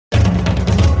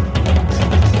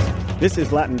This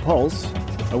is Latin Pulse,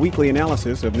 a weekly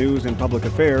analysis of news and public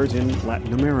affairs in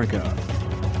Latin America.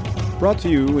 Brought to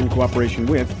you in cooperation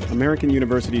with American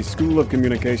University's School of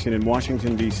Communication in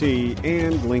Washington, D.C.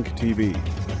 and Link TV.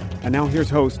 And now here's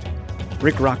host,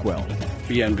 Rick Rockwell.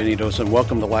 Bienvenidos and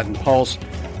welcome to Latin Pulse.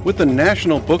 With the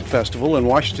National Book Festival in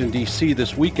Washington, D.C.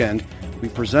 this weekend, we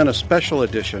present a special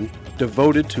edition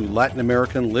devoted to Latin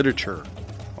American literature.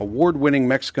 Award-winning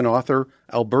Mexican author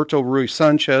Alberto Ruiz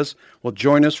Sanchez will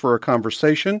join us for a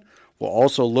conversation. We'll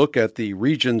also look at the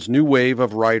region's new wave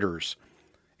of writers.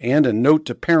 And a note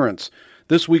to parents,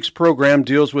 this week's program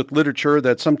deals with literature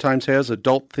that sometimes has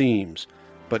adult themes.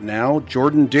 But now,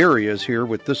 Jordan Derry is here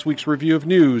with this week's review of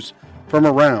news from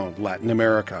around Latin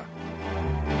America.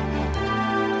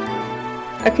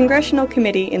 A congressional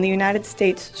committee in the United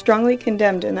States strongly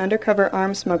condemned an undercover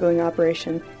arms smuggling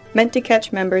operation meant to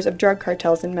catch members of drug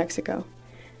cartels in Mexico.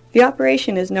 The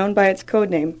operation is known by its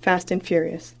codename, Fast and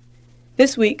Furious.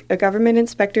 This week, a government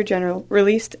inspector general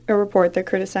released a report that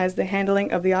criticized the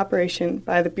handling of the operation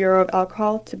by the Bureau of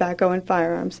Alcohol, Tobacco, and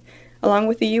Firearms, along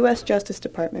with the U.S. Justice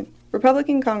Department.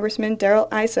 Republican Congressman Darrell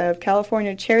Issa of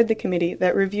California chaired the committee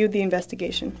that reviewed the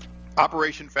investigation.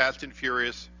 Operation Fast and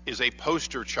Furious is a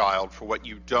poster child for what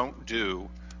you don't do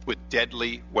with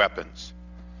deadly weapons.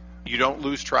 You don't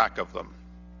lose track of them.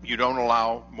 You don't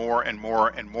allow more and more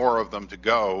and more of them to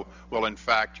go. Well, in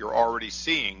fact, you're already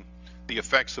seeing the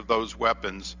effects of those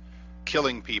weapons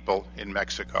killing people in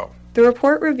Mexico. The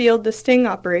report revealed the sting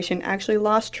operation actually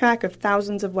lost track of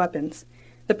thousands of weapons.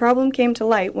 The problem came to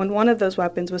light when one of those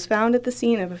weapons was found at the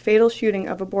scene of a fatal shooting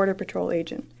of a Border Patrol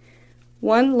agent.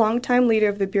 One longtime leader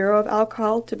of the Bureau of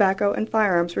Alcohol, Tobacco, and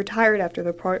Firearms retired after the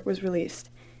report was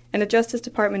released, and a Justice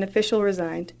Department official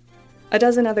resigned. A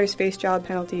dozen others faced job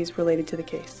penalties related to the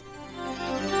case.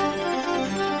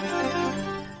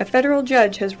 A federal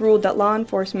judge has ruled that law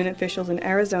enforcement officials in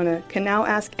Arizona can now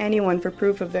ask anyone for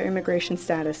proof of their immigration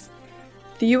status.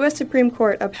 The U.S. Supreme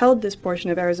Court upheld this portion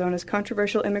of Arizona's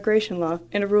controversial immigration law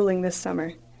in a ruling this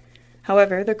summer.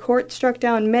 However, the court struck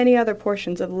down many other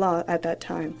portions of the law at that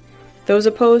time. Those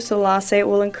opposed to the law say it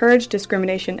will encourage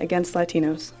discrimination against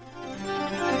Latinos.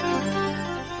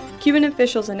 Cuban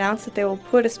officials announced that they will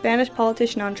put a Spanish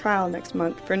politician on trial next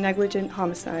month for negligent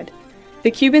homicide.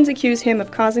 The Cubans accuse him of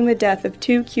causing the death of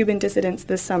 2 Cuban dissidents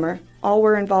this summer. All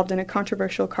were involved in a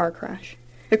controversial car crash.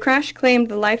 The crash claimed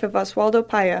the life of Oswaldo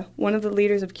Paya, one of the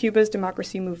leaders of Cuba's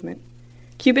democracy movement.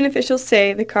 Cuban officials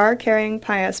say the car carrying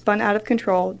Paya spun out of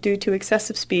control due to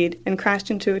excessive speed and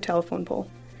crashed into a telephone pole.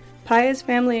 Paya's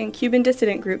family and Cuban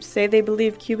dissident groups say they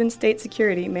believe Cuban state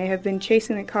security may have been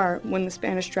chasing the car when the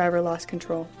Spanish driver lost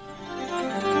control.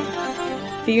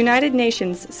 The United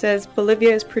Nations says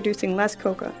Bolivia is producing less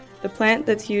coca, the plant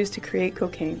that's used to create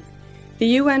cocaine. The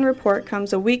UN report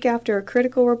comes a week after a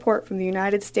critical report from the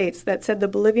United States that said the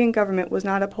Bolivian government was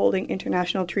not upholding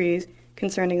international treaties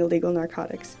concerning illegal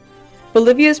narcotics.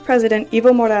 Bolivia's President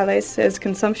Evo Morales says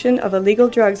consumption of illegal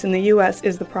drugs in the U.S.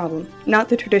 is the problem, not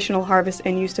the traditional harvest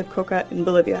and use of coca in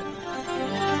Bolivia.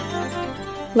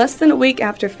 Less than a week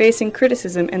after facing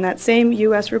criticism in that same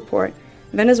U.S. report,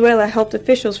 Venezuela helped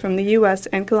officials from the U.S.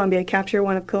 and Colombia capture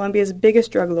one of Colombia's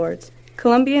biggest drug lords.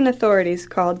 Colombian authorities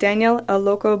called Daniel El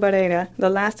Loco Barrera the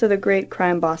last of the great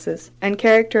crime bosses, and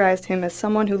characterized him as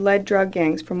someone who led drug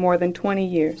gangs for more than 20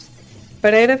 years.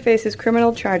 Barrera faces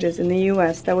criminal charges in the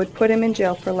U.S. that would put him in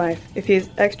jail for life if he is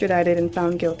extradited and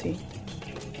found guilty.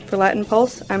 For Latin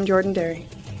Pulse, I'm Jordan Derry.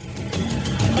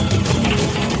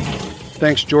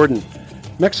 Thanks, Jordan.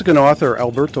 Mexican author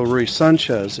Alberto Ruiz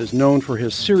Sanchez is known for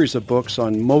his series of books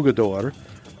on Mogador,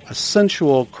 a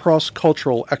sensual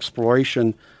cross-cultural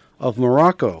exploration of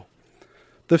Morocco.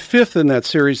 The 5th in that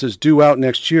series is due out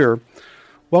next year.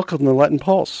 Welcome to Latin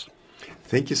Pulse.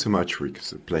 Thank you so much, Rick.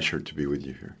 It's a pleasure to be with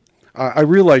you here. I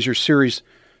realize your series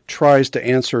tries to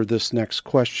answer this next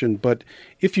question, but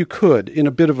if you could, in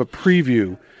a bit of a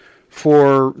preview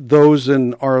for those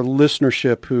in our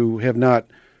listenership who have not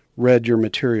read your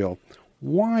material,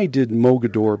 why did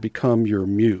Mogador become your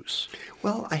muse?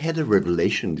 Well, I had a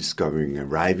revelation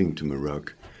arriving to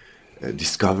Morocco,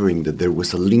 discovering that there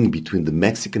was a link between the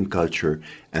Mexican culture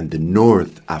and the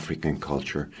North African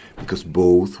culture, because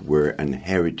both were an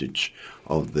heritage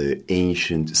of the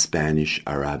ancient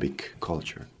Spanish-Arabic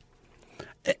culture.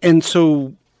 And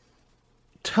so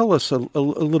tell us a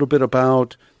little bit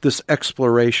about this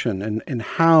exploration and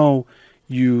how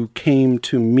you came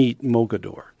to meet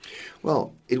Mogador.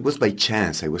 Well, it was by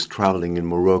chance. I was traveling in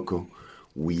Morocco.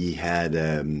 We had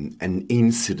an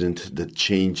incident that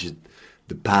changed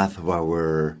the path of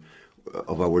our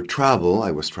travel.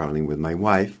 I was traveling with my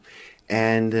wife,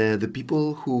 and the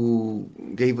people who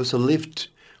gave us a lift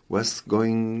was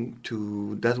going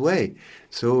to that way.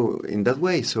 So in that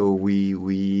way,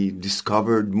 we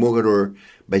discovered Mogador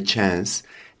by chance,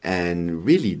 and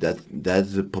really that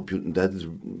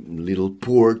little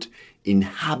port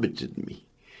inhabited me.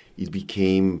 It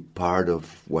became part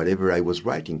of whatever I was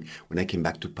writing. When I came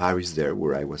back to Paris there,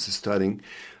 where I was studying,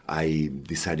 I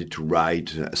decided to write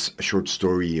a short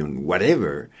story on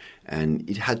whatever, and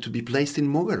it had to be placed in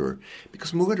Mogador,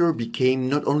 because Mogador became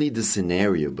not only the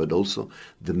scenario, but also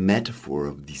the metaphor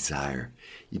of desire.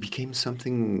 It became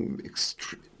something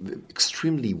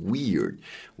extremely weird.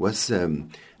 It was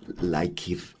like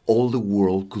if all the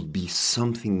world could be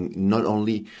something, not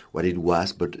only what it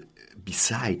was, but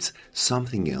besides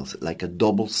something else, like a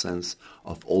double sense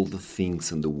of all the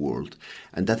things in the world.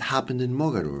 And that happened in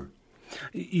Mogador.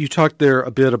 You talked there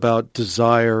a bit about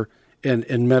desire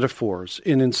and metaphors,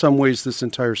 and in some ways this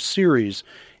entire series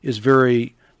is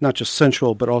very, not just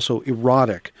sensual, but also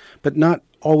erotic, but not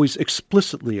always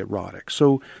explicitly erotic.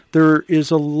 So there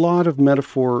is a lot of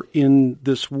metaphor in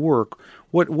this work.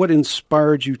 What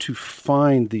inspired you to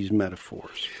find these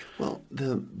metaphors? Well,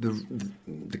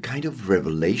 the kind of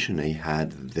revelation I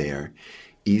had there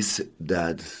is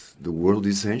that the world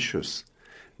is sensuous,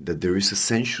 that there is a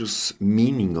sensuous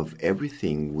meaning of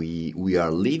everything we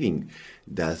are living,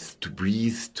 that to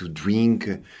breathe, to drink,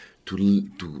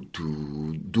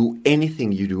 to do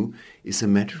anything you do is a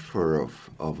metaphor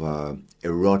of a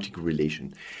erotic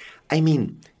relation. I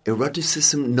mean,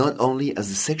 eroticism not only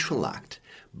as a sexual act,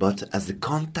 but as the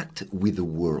contact with the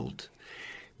world.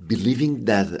 Believing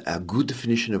that a good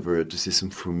definition of eroticism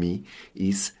for me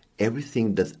is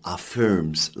everything that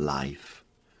affirms life.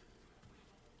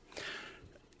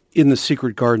 In The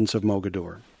Secret Gardens of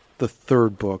Mogador, the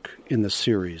third book in the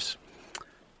series,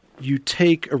 you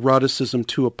take eroticism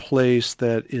to a place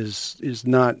that is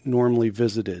not normally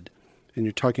visited, and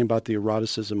you're talking about the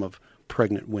eroticism of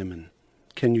pregnant women.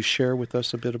 Can you share with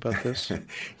us a bit about this?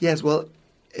 Yes, well,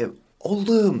 all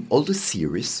the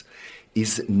series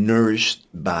is nourished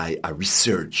by a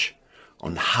research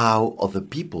on how other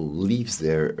people live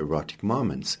their erotic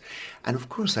moments. And of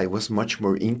course, I was much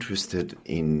more interested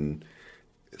in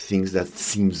things that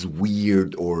seems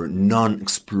weird or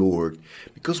non-explored,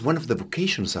 because one of the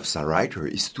vocations of a writer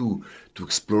is to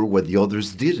explore what the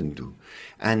others didn't do.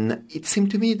 And it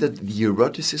seemed to me that the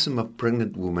eroticism of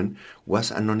pregnant women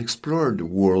was an unexplored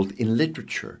world in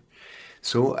literature.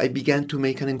 So I began to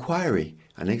make an inquiry,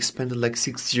 and I spent like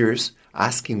 6 years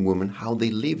asking women how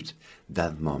they lived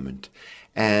that moment.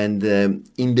 And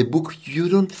in the book, you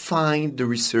don't find the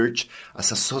research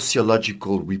as a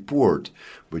sociological report,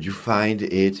 but you find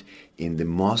it in the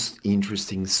most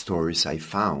interesting stories I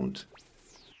found.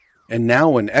 And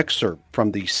now an excerpt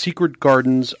from The Secret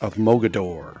Gardens of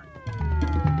Mogador.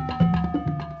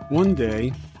 One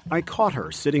day, I caught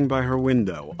her sitting by her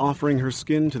window, offering her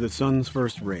skin to the sun's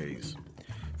first rays.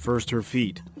 First her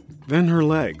feet, then her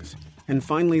legs, and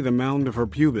finally the mound of her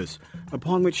pubis,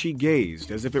 upon which she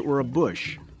gazed as if it were a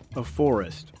bush, a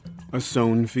forest, a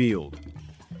sown field.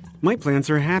 "My plants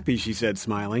are happy," she said,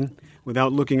 smiling,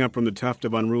 without looking up from the tuft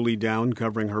of unruly down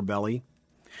covering her belly.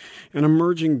 An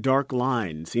emerging dark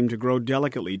line seemed to grow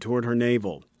delicately toward her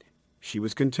navel. She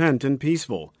was content and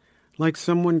peaceful, like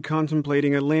someone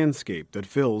contemplating a landscape that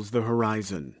fills the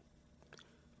horizon.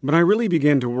 But I really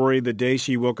began to worry the day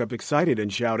she woke up excited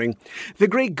and shouting, "The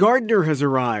great gardener has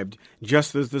arrived!"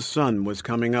 just as the sun was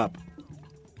coming up.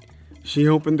 She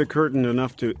opened the curtain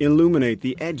enough to illuminate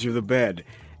the edge of the bed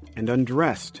and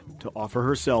undressed to offer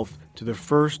herself to the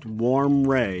first warm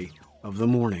ray of the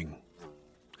morning.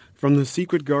 From The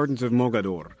Secret Gardens of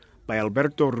Mogador by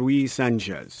Alberto Ruiz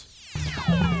Sanchez.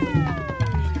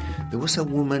 There was a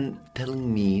woman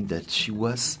telling me that she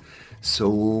was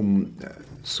so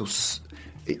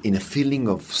in a feeling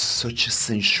of such a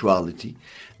sensuality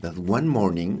that one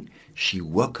morning she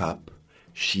woke up,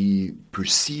 she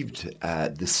perceived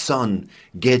the sun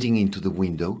getting into the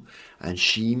window, and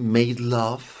she made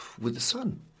love with the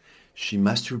sun. She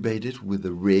masturbated with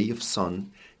a ray of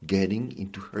sun getting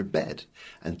into her bed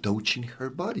and touching her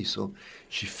body. So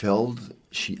she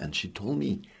told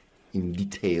me in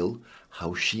detail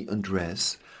how she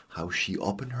undressed, how she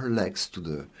opened her legs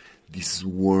to this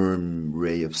warm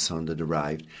ray of sun that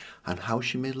arrived, and how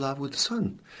she made love with the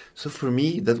sun. So for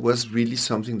me, that was really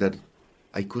something that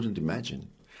I couldn't imagine.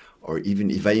 Or even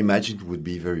if I imagined, it would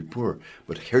be very poor.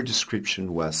 But her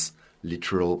description was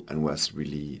literal and was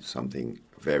really something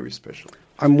very special.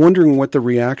 I'm wondering what the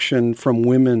reaction from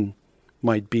women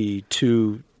might be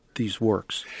to these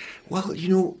works. Well,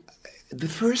 the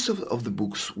first of the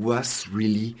books was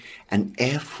really an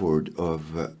effort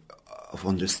of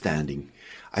understanding.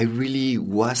 I really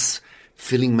was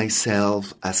feeling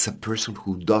myself as a person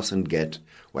who doesn't get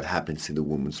what happens in the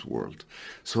woman's world.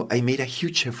 So I made a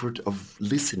huge effort of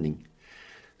listening.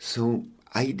 So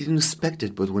I didn't expect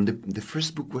it, but when the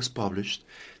first book was published,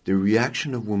 the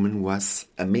reaction of women was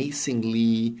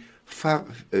amazingly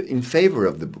in favor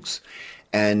of the books.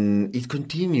 And it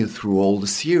continued through all the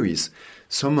series,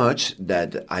 so much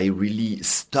that I really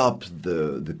stopped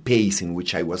the pace in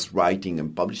which I was writing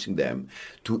and publishing them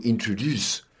to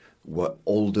introduce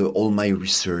all my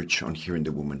research on Hearing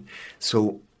the Woman.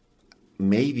 So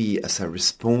maybe as a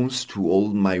response to all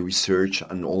my research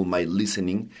and all my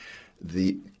listening,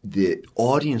 the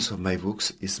audience of my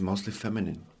books is mostly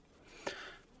feminine.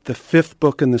 The fifth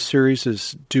book in the series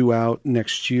is due out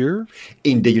next year?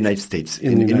 In the United States.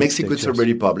 In Mexico, States, it's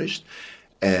already published,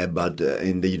 but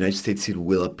in the United States it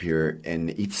will appear.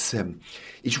 And it's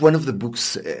each one of the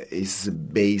books is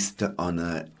based on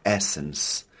an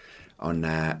essence, on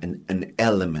an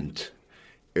element: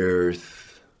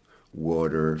 earth,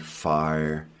 water,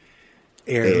 fire,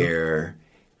 air.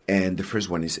 And the first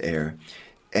one is air.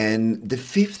 And the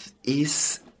fifth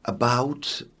is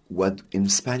about what in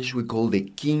Spanish we call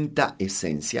the quinta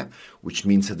esencia, which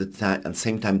means at the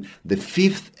same time the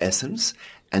fifth essence,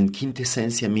 and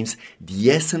quintesencia means the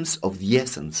essence of the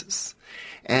essences.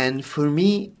 And for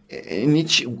me, in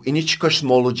each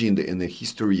cosmology in the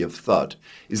history of thought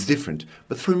is different.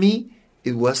 But for me,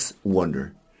 it was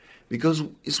wonder, because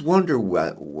it's wonder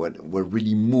what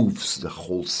really moves the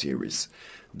whole series,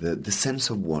 the sense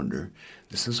of wonder,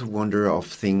 of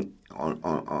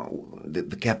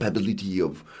the capability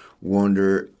of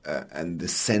wonder and the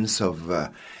sense of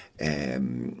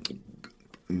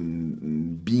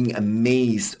being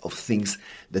amazed of things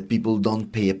that people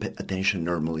don't pay attention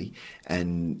normally,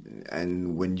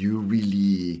 and when you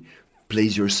really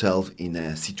place yourself in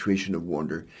a situation of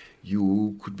wonder,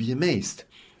 you could be amazed.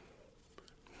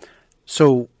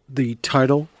 So the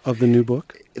title of the new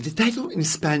book? The title in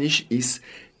Spanish is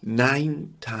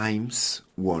 9 Times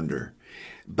Wonder.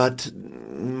 But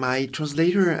my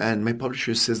translator and my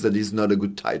publisher says that it's not a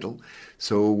good title.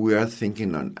 So we are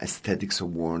thinking on Aesthetics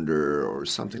of Wonder or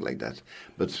something like that.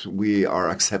 But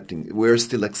we're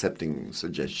still accepting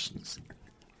suggestions.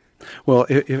 Well,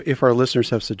 if our listeners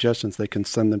have suggestions, they can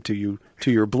send them to you,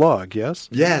 to your blog, yes?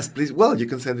 Yes, please. Well, you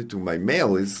can send it to my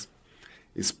mail. It's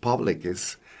public.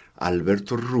 It's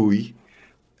Alberto Ruy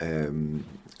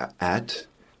at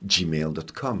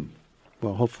gmail.com.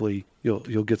 Well, hopefully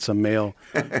you'll get some mail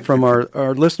from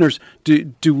our listeners.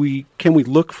 Can we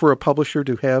look for a publisher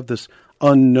to have this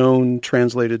unknown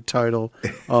translated title?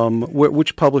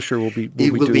 Which publisher will be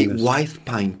It will be doing this? White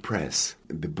Pine Press.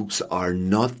 The books are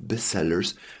not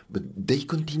bestsellers, but they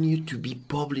continue to be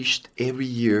published every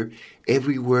year,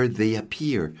 everywhere they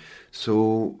appear.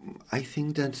 So I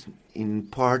think that in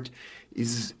part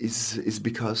is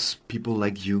because people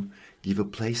like you give a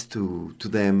place to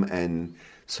them, and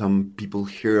some people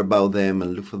hear about them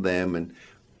and look for them, and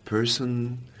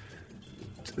person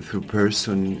through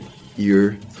person,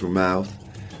 ear through mouth,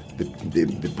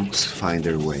 the books find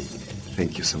their way.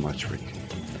 Thank you so much, Rick.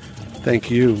 Thank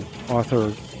you,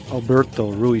 author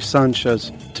Alberto Ruy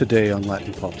Sanchez, today on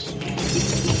Latin Pulse.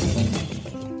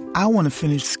 I want to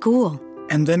finish school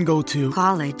and then go to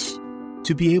college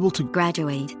to be able to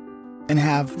graduate and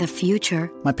have the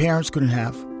future my parents couldn't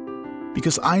have.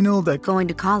 Because I know that going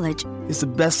to college is the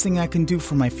best thing I can do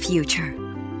for my future.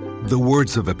 The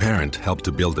words of a parent help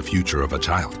to build the future of a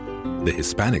child. The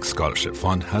Hispanic Scholarship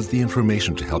Fund has the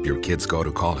information to help your kids go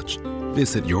to college.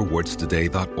 Visit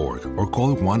yourwordstoday.org or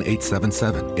call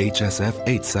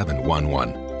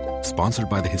 1-877-HSF-8711. Sponsored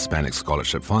by the Hispanic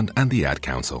Scholarship Fund and the Ad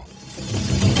Council.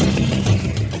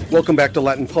 Welcome back to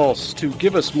Latin Pulse. To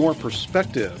give us more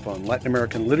perspective on Latin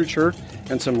American literature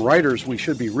and some writers we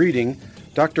should be reading,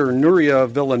 Dr. Nuria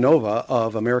Villanova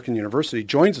of American University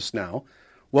joins us now.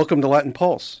 Welcome to Latin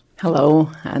Pulse. Hello,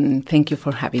 and thank you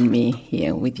for having me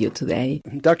here with you today.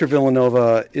 Dr.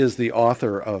 Villanova is the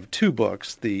author of 2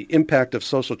 books, The Impact of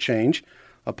Social Change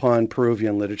Upon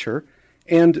Peruvian Literature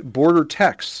and Border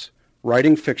Texts,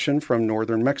 Writing Fiction from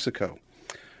Northern Mexico.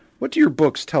 What do your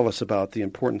books tell us about the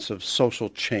importance of social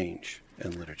change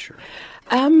in literature?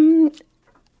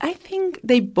 I think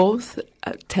they both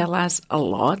tell us a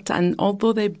lot, and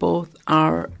although they both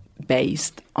are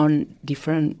based on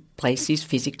different places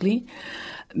physically,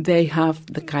 they have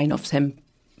the kind of same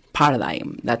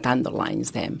paradigm that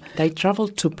underlines them. I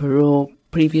traveled to Peru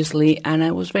previously, and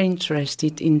I was very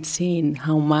interested in seeing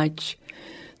how much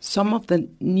some of the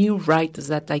new writers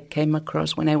that I came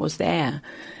across when I was there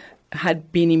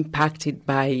had been impacted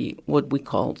by what we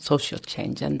call social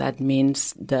change, and that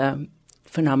means the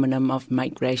phenomenon of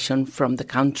migration from the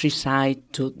countryside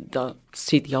to the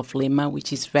city of Lima,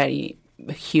 which is very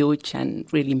huge and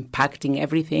really impacting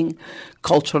everything,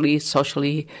 culturally,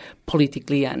 socially,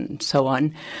 politically, and so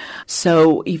on.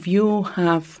 So if you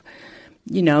have,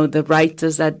 the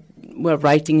writers that were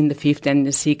writing in the 50s and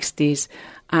the 60s,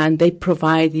 and they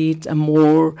provided a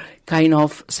more kind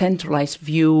of centralized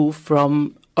view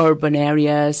from urban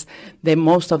areas.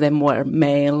 Most of them were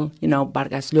male,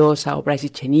 Vargas Llosa, Bryce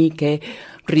Echenique,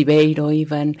 Ribeiro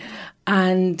even.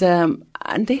 And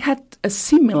they had a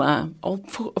similar,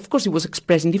 of course it was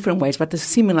expressed in different ways, but a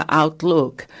similar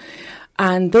outlook.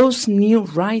 And those new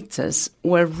writers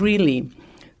were really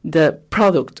the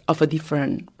product of a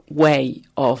different way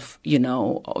of,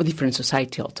 a different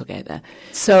society altogether.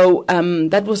 So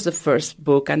that was the first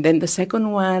book. And then the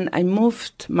second one, I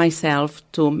moved myself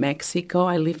to Mexico.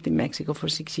 I lived in Mexico for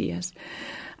 6 years.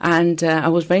 And I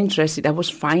was very interested. I was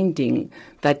finding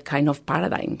that kind of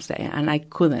paradigms there, and I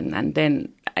couldn't. And then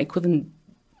I couldn't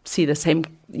see the same,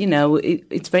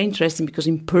 it's very interesting because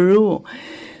in Peru,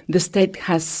 the state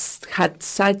has had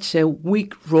such a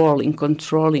weak role in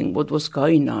controlling what was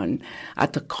going on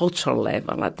at the cultural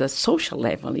level, at the social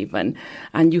level even.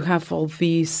 And you have all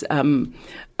these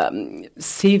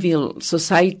civil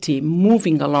society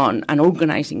moving along and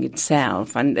organizing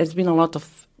itself. And there's been a lot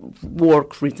of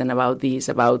work written about this,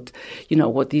 about,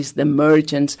 what is the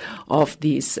emergence of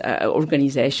these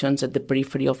organizations at the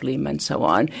periphery of Lima and so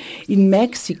on. In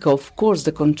Mexico, of course,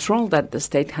 the control that the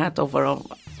state had over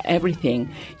everything,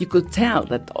 you could tell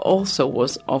that also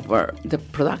was over the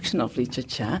production of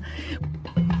literature.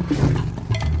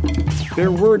 There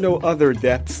were no other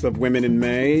deaths of women in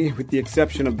May, with the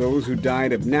exception of those who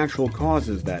died of natural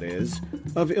causes, that is,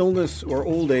 of illness or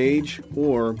old age,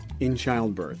 or in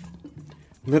childbirth.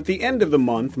 But the end of the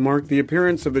month marked the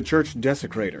appearance of the church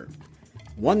desecrator.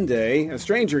 One day, a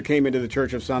stranger came into the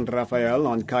church of San Rafael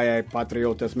on Calle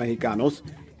Patriotas Mexicanos,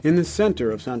 in the center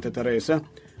of Santa Teresa,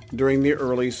 during the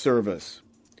early service.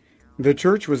 The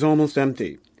church was almost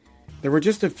empty. There were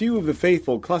just a few of the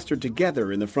faithful clustered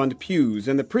together in the front pews,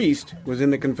 and the priest was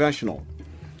in the confessional.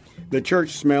 The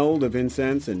church smelled of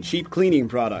incense and cheap cleaning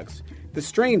products. The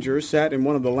stranger sat in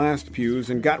one of the last pews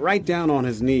and got right down on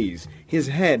his knees, his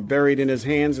head buried in his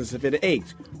hands as if it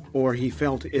ached, or he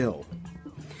felt ill.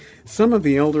 Some of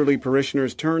the elderly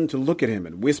parishioners turned to look at him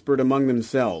and whispered among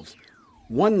themselves.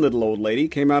 One little old lady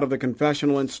came out of the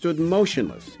confessional and stood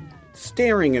motionless,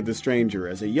 staring at the stranger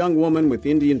as a young woman with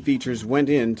Indian features went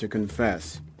in to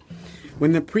confess.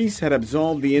 When the priest had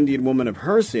absolved the Indian woman of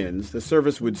her sins, the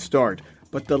service would start,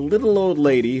 but the little old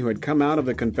lady who had come out of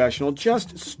the confessional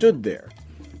just stood there,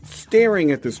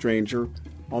 staring at the stranger,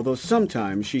 although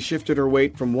sometimes she shifted her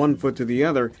weight from one foot to the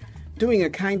other, doing a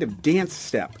kind of dance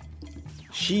step.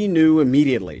 She knew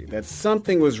immediately that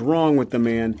something was wrong with the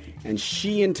man, and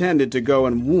she intended to go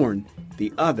and warn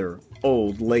the other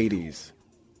old ladies.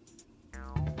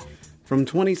 From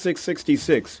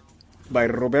 2666, by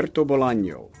Roberto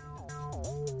Bolaño.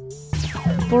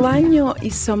 Bolaño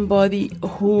is somebody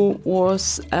who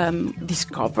was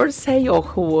discovered, say, or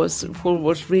who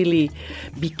was really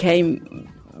became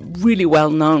really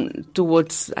well known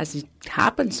towards, as it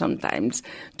happens sometimes,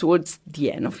 towards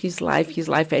the end of his life. His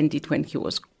life ended when he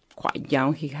was quite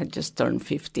young. He had just turned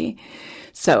 50.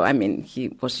 So,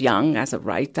 he was young as a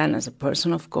writer and as a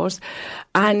person, of course.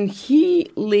 And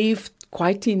he lived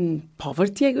quite in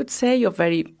poverty, I would say, or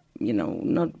very,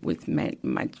 not with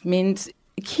much means.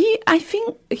 I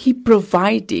think he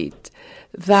provided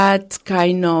that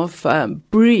kind of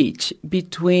bridge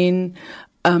between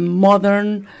a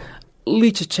modern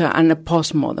literature and a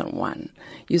postmodern one,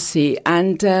 you see.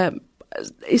 And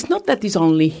it's not that it's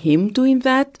only him doing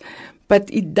that, but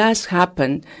it does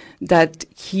happen that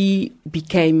he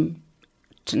became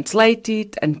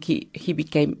translated and he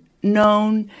became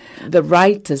known. The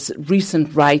writers,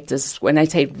 recent writers, when I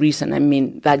say recent, I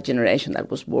mean that generation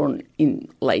that was born in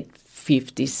late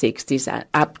 50s, 60s,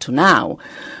 up to now,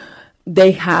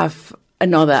 they have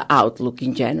another outlook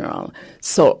in general.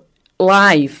 So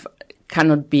life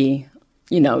cannot be,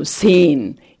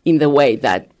 seen in the way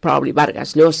that probably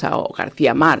Vargas Llosa or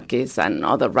García Márquez and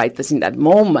other writers in that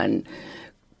moment.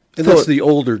 And that's the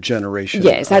older generation.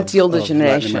 Yes, that's the older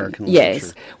generation. Latin American yes.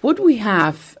 literature. What we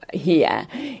have here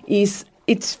is,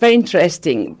 it's very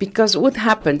interesting because what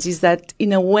happens is that,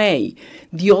 in a way,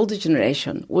 the older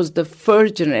generation was the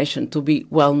first generation to be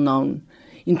well known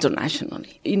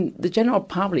internationally. The general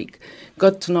public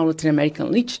got to know Latin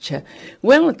American literature.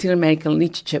 When Latin American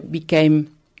literature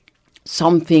became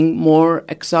something more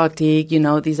exotic,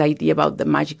 this idea about the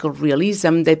magical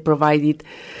realism, they provided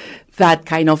that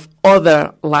kind of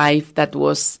other life that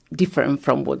was different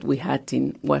from what we had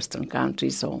in Western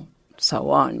countries or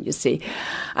so on, you see.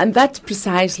 And that's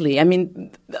precisely, I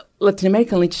mean, Latin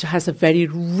American literature has a very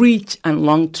rich and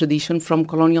long tradition from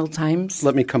colonial times.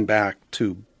 Let me come back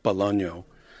to Bolaño,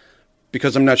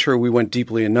 because I'm not sure we went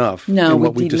deeply enough in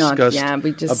what we discussed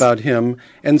about him.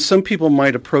 And some people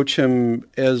might approach him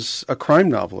as a crime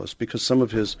novelist because some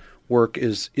of his work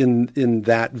is in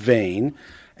that vein.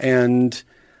 And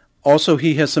also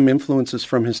he has some influences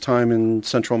from his time in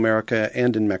Central America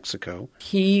and in Mexico.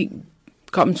 He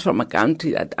comes from a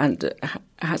country that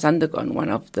has undergone one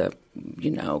of the,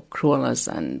 cruelest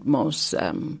and most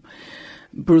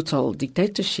brutal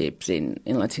dictatorships in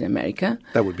Latin America.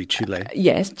 That would be Chile.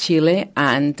 Yes, Chile,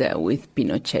 and with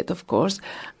Pinochet, of course.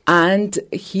 And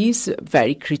he's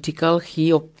very critical.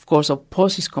 He, of course,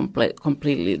 opposes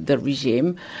completely the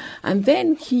regime. And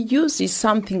then he uses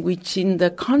something which in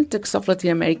the context of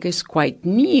Latin America is quite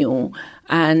new,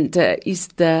 and is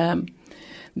the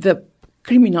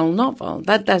criminal novel.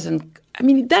 That doesn't,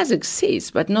 it does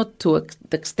exist, but not to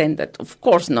the extent that, of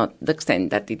course, not the extent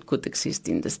that it could exist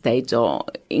in the States or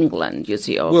England, you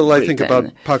see, or Well, I Britain. think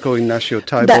about Paco Ignacio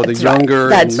Taibo, the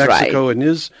younger in Mexico, and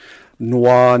his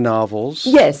noir novels.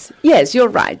 Yes, you're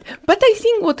right. But I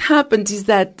think what happens is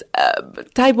that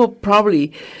Taibo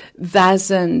probably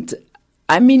doesn't,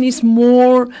 it's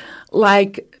more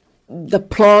like the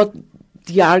plot,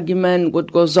 the argument,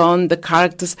 what goes on, the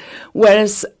characters,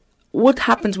 whereas what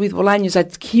happens with Bolaño is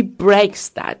that he breaks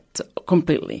that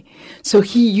completely. So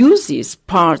he uses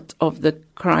part of the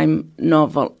crime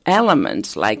novel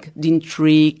elements like the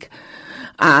intrigue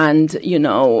and,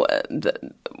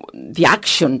 the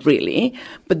action, really.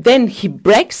 But then he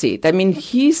breaks it.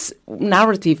 His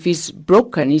narrative is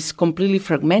broken, is completely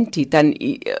fragmented, and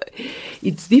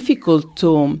it's difficult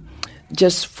to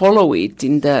just follow it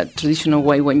in the traditional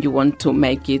way when you want to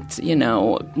make it,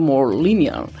 more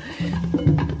linear.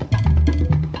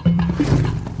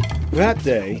 That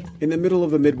day, in the middle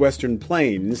of the Midwestern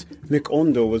plains,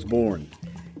 Mikondo was born.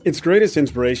 Its greatest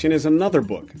inspiration is another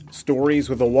book, Stories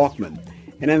with a Walkman,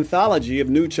 an anthology of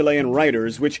new Chilean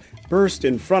writers which burst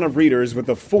in front of readers with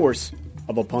the force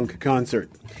of a punk concert.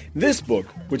 This book,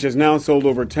 which has now sold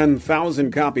over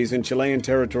 10,000 copies in Chilean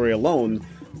territory alone,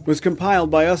 was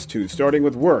compiled by us two, starting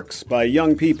with works by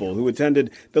young people who attended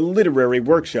the literary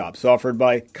workshops offered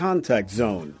by Contact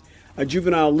Zone, a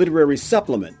juvenile literary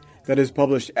supplement that is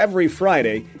published every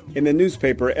Friday in the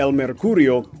newspaper El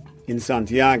Mercurio in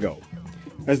Santiago.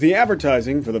 As the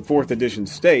advertising for the 4th edition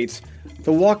states,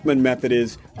 the Walkman method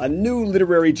is a new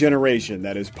literary generation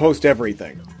that is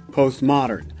post-everything,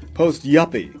 post-modern,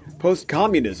 post-yuppie,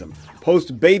 post-communism,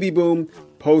 post-baby boom,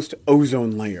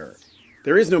 post-ozone layer.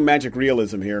 There is no magic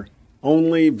realism here,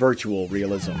 only virtual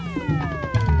realism.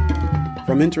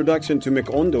 From Introduction to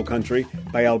Mikondo Country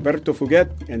by Alberto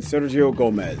Fuguet and Sergio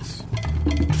Gomez.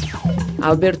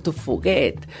 Alberto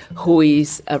Fuguet, who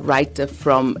is a writer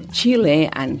from Chile,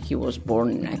 and he was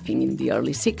born, I think, in the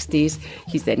early 60s.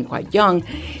 He's then quite young.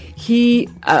 He,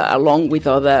 along with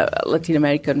other Latin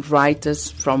American writers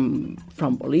from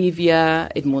Bolivia,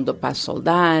 Edmundo Paz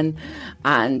Soldan,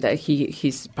 and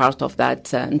he's part of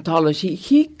that anthology.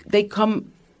 They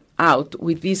come out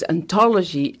with this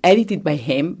anthology edited by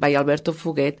him, by Alberto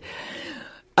Fuguet.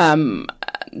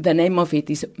 The name of it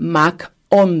is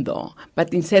Macondo,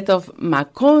 but instead of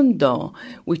Macondo,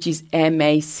 which is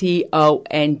Macondo,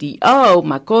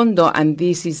 Macondo, and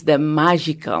this is the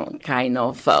magical kind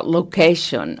of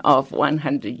location of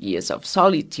 100 Years of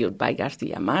Solitude by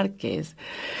Garcia Marquez,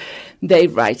 they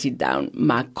write it down,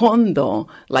 Macondo,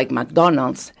 like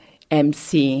McDonald's,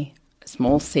 MC,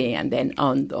 small c, and then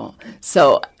Ondo.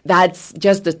 So that's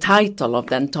just the title of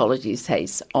the anthology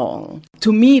says all.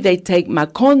 To me, they take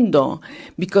Macondo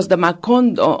because the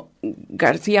Macondo,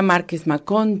 Garcia Marquez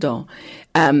Macondo,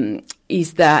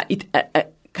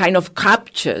 it kind of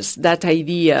captures that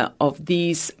idea of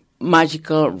this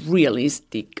magical,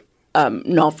 realistic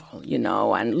novel,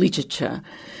 and literature.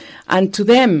 And to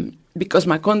them, because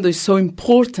Macondo is so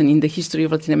important in the history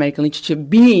of Latin American literature,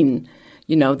 being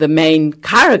the main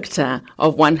character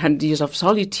of 100 Years of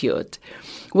Solitude,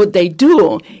 what they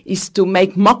do is to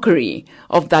make mockery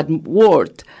of that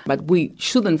word. But we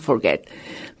shouldn't forget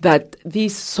that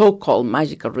this so-called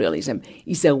magical realism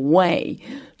is a way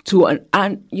to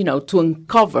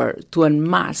uncover, to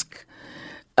unmask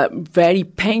very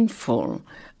painful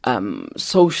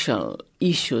social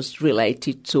issues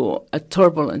related to a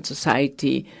turbulent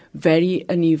society, very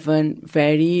uneven,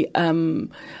 very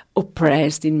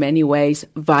oppressed in many ways,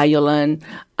 violent,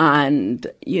 and,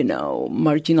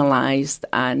 marginalized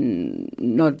and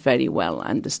not very well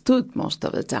understood most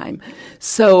of the time.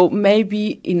 So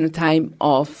maybe in a time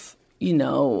of,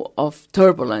 of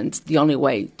turbulence, the only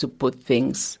way to put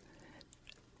things,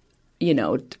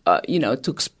 to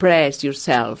express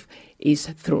yourself is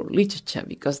through literature,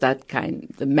 because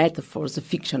the metaphors, the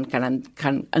fiction can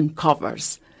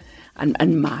uncovers and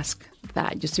unmask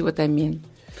that. You see what I mean?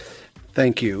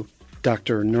 Thank you,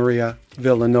 Dr. Nuria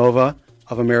Villanova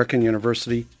of American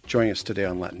University, joining us today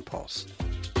on Latin Pulse.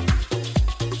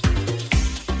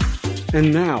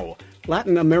 And now,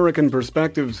 Latin American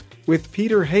Perspectives with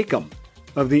Peter Hakam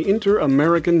of the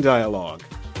Inter-American Dialogue.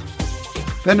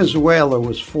 Venezuela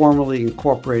was formally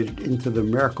incorporated into the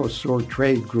Mercosur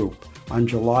trade group on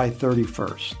July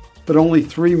 31st, but only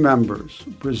 3 members,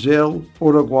 Brazil,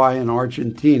 Uruguay, and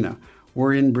Argentina,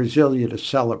 were in Brasilia to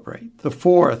celebrate. The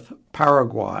 4th,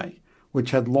 Paraguay,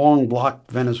 which had long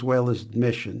blocked Venezuela's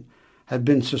admission, had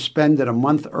been suspended a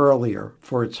month earlier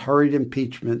for its hurried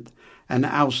impeachment and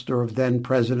ouster of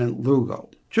then-President Lugo.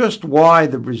 Just why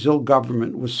the Brazil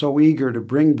government was so eager to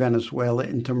bring Venezuela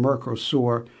into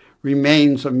Mercosur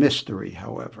remains a mystery,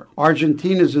 however.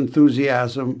 Argentina's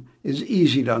enthusiasm is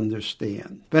easy to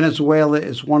understand. Venezuela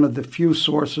is one of the few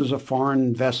sources of foreign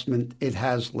investment it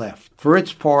has left. For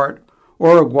its part,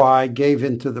 Uruguay gave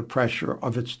in to the pressure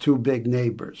of its 2 big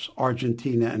neighbors,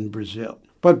 Argentina and Brazil.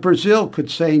 But Brazil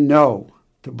could say no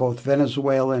to both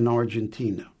Venezuela and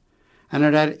Argentina, and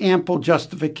it had ample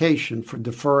justification for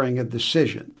deferring a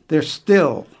decision. There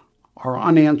still are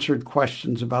unanswered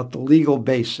questions about the legal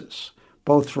basis,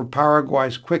 both for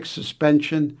Paraguay's quick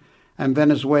suspension and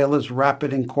Venezuela's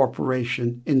rapid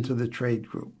incorporation into the trade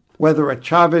group. Whether a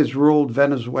Chavez-ruled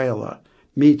Venezuela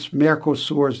meets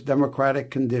Mercosur's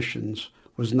democratic conditions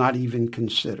was not even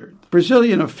considered.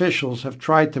 Brazilian officials have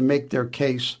tried to make their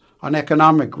case on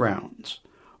economic grounds,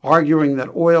 arguing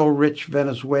that oil-rich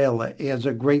Venezuela adds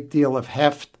a great deal of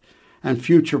heft and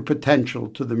future potential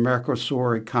to the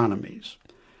Mercosur economies.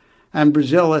 And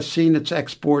Brazil has seen its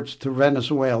exports to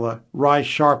Venezuela rise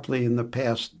sharply in the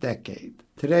past decade.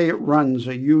 Today it runs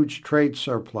a huge trade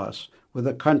surplus with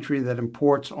a country that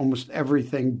imports almost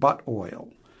everything but oil.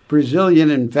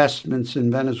 Brazilian investments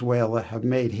in Venezuela have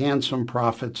made handsome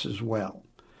profits as well.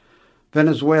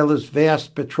 Venezuela's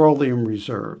vast petroleum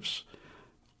reserves,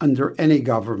 under any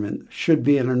government, should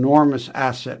be an enormous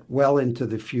asset well into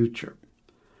the future.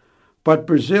 But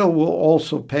Brazil will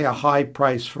also pay a high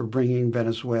price for bringing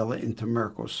Venezuela into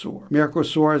Mercosur.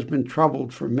 Mercosur has been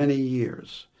troubled for many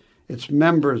years. Its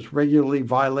members regularly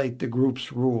violate the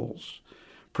group's rules.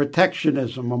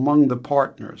 Protectionism among the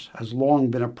partners has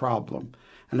long been a problem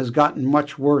and has gotten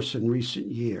much worse in recent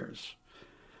years.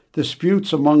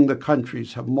 Disputes among the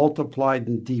countries have multiplied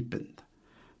and deepened.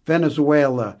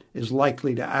 Venezuela is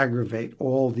likely to aggravate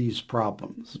all these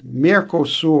problems.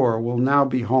 Mercosur will now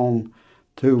be home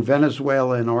to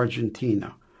Venezuela and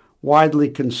Argentina, widely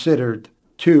considered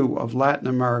 2 of Latin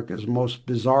America's most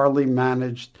bizarrely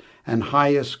managed and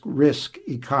highest risk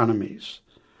economies.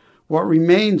 What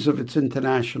remains of its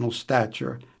international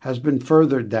stature has been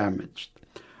further damaged.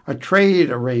 A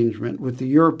trade arrangement with the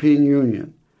European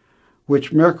Union,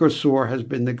 which Mercosur has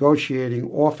been negotiating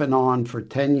off and on for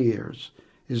 10 years,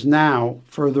 is now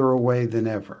further away than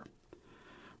ever.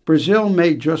 Brazil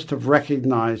may just have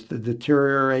recognized the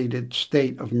deteriorated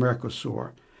state of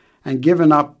Mercosur and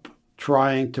given up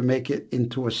trying to make it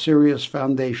into a serious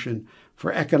foundation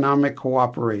for economic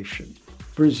cooperation.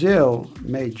 Brazil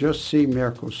may just see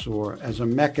Mercosur as a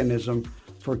mechanism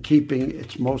for keeping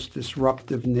its most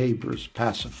disruptive neighbors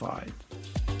pacified.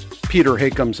 Peter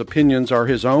Hakam's opinions are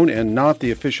his own and not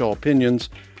the official opinions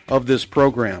of this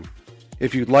program.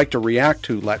 If you'd like to react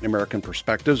to Latin American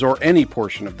Perspectives or any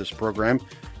portion of this program,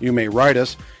 you may write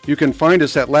us. You can find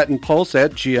us at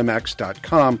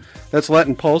latinpulse@gmx.com. That's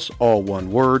Latin Pulse, all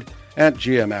one word, at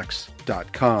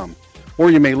gmx.com.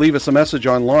 Or you may leave us a message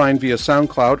online via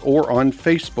SoundCloud or on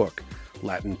Facebook.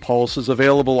 Latin Pulse is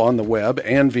available on the web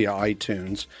and via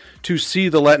iTunes. To see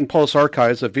the Latin Pulse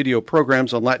archives of video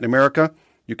programs on Latin America,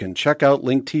 you can check out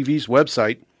Link TV's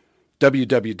website,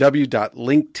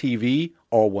 www.linktv,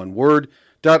 all one word,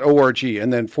 .org,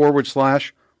 and then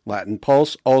 /Latin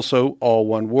Pulse, also all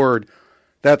one word.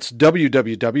 That's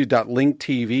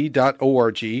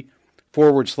www.linktv.org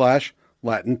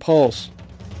 /Latin Pulse.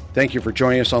 Thank you for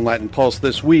joining us on Latin Pulse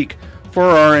this week. For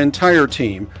our entire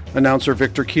team, announcer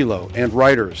Victor Kilo, and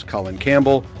writers Colin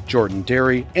Campbell, Jordan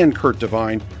Derry, and Kurt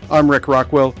Devine, I'm Rick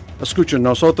Rockwell.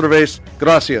 Escúchenos otra vez.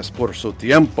 Gracias por su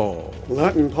tiempo.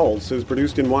 Latin Pulse is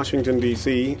produced in Washington,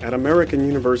 D.C. at American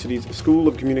University's School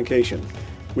of Communication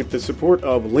with the support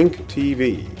of Link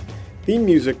TV. Theme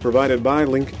music provided by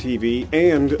Link TV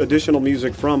and additional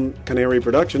music from Canary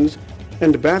Productions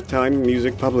and Bath Time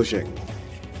Music Publishing.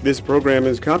 This program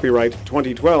is copyright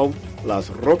 2012 Las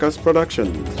Rocas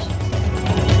Productions.